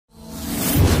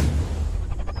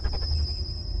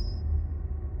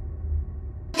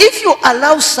If you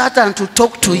allow Satan to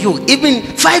talk to you, even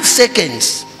 5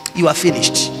 seconds, you are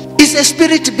finished. He's a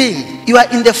spirit being. You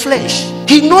are in the flesh.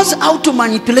 He knows how to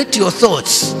manipulate your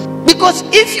thoughts. Because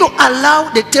if you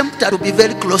allow the tempter to be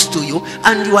very close to you,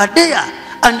 and you are there,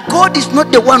 and God is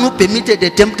not the one who permitted the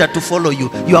tempter to follow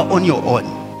you, you are on your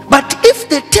own. But if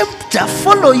the tempter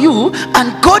follow you,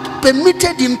 and God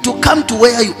permitted him to come to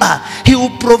where you are, he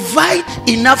will provide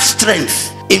enough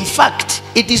strength. In fact,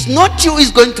 it is not you who is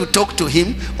going to talk to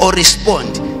him or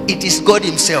respond. It is God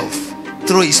himself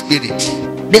through his spirit.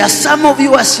 There are some of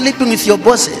you who are sleeping with your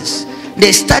bosses.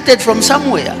 They started from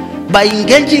somewhere by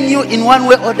engaging you in one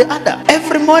way or the other.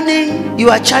 Every morning you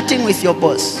are chatting with your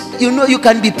boss. You know you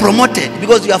can be promoted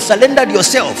because you have surrendered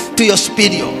yourself to your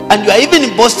superior. And you are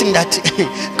even boasting that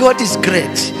God is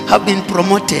great, have been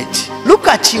promoted. Look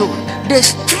at you. The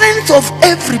strength of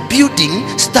every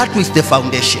building starts with the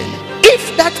foundation.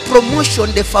 If that promotion,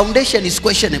 the foundation is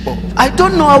questionable, I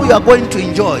don't know how you are going to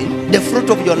enjoy the fruit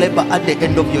of your labor at the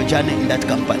end of your journey in that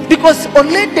company. Because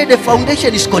already the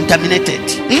foundation is contaminated.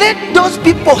 Let those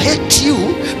people hate you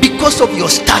because of your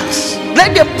stance.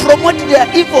 Let them promote their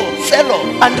evil fellow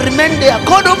and remain there.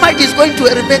 God Almighty is going to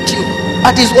elevate you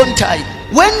at his own time.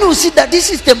 When you see that this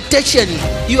is temptation,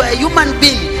 you are a human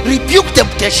being, rebuke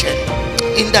temptation.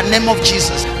 In the name of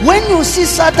Jesus. When you see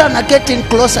Satan getting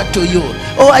closer to you,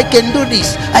 oh, I can do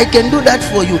this, I can do that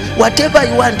for you, whatever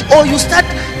you want, or you start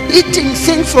eating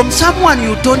things from someone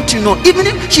you don't know, even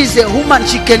if she's a woman,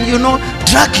 she can,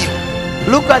 drag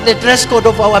you. Look at the dress code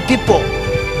of our people,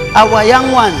 our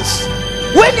young ones.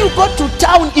 When you go to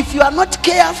town, if you are not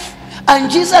careful and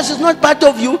Jesus is not part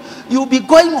of you, you'll be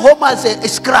going home as a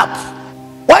scrap.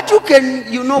 What you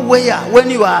can, wear when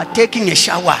you are taking a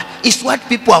shower is what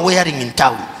people are wearing in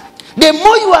town. The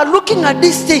more you are looking at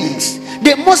these things,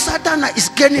 the more Satan is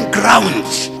gaining ground.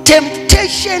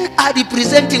 Temptation are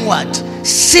representing what?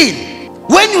 Sin.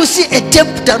 When you see a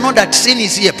tempter, know that sin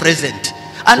is here present.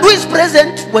 And who is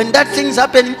present when that thing is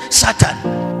happening?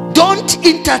 Satan. Don't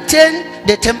entertain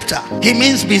the tempter. He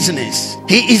means business.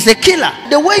 He is a killer.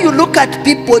 The way you look at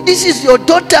people, this is your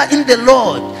daughter in the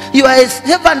Lord. You are a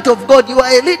servant of God. You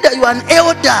are a leader. You are an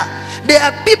elder. There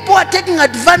are people who are taking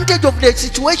advantage of the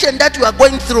situation that you are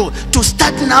going through to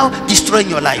start now destroying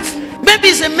your life. Maybe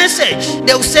it's a message.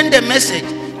 They will send a message.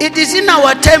 It is in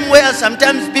our time where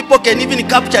sometimes people can even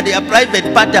capture their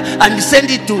private part and send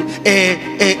it to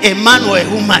a man or a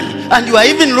woman. And you are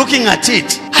even looking at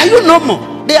it. Are you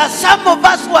normal? There are some of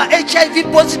us who are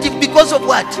HIV positive because of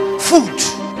what? Food.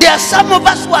 There are some of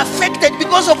us who are affected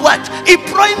because of what?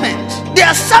 Employment. There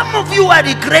are some of you who are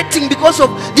regretting because of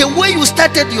the way you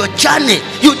started your journey.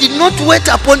 You did not wait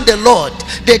upon the Lord.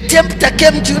 The tempter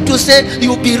came to you to say,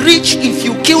 you'll be rich if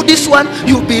you kill this one.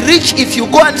 You'll be rich if you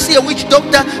go and see a witch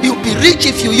doctor. You'll be rich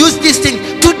if you use this thing.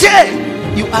 Today,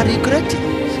 you are regretting.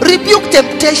 Rebuke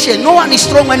temptation. No one is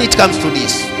strong when it comes to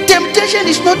this. Temptation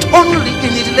is not only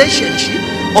in a relationship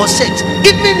or sex,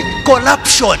 even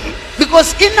corruption.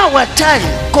 Because in our time,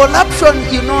 corruption,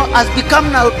 has become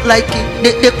now like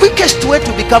the quickest way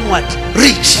to become what?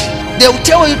 Rich. They will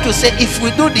tell you to say, if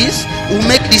we do this, we'll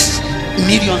make this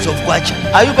millions of kwacha.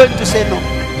 Are you going to say no?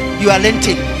 You are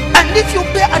renting. And if you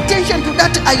pay attention to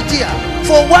that idea,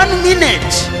 for 1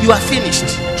 minute, you are finished.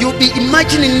 You'll be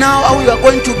imagining now how you are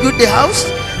going to build the house,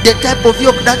 the type of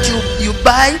yoke that you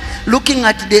buy, looking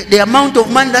at the amount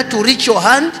of money that will reach your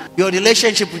hand. Your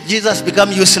relationship with Jesus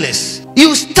become useless.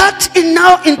 You start in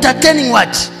now entertaining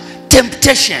what?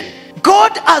 Temptation.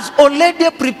 God has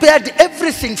already prepared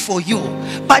everything for you,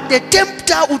 but the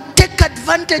tempter will take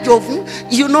advantage of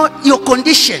your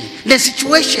condition, the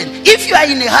situation. If you are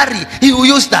in a hurry, he will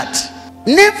use that.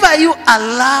 Never you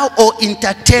allow or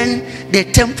entertain the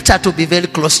tempter to be very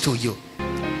close to you.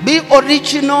 Be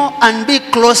original and be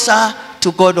closer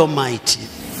to God Almighty.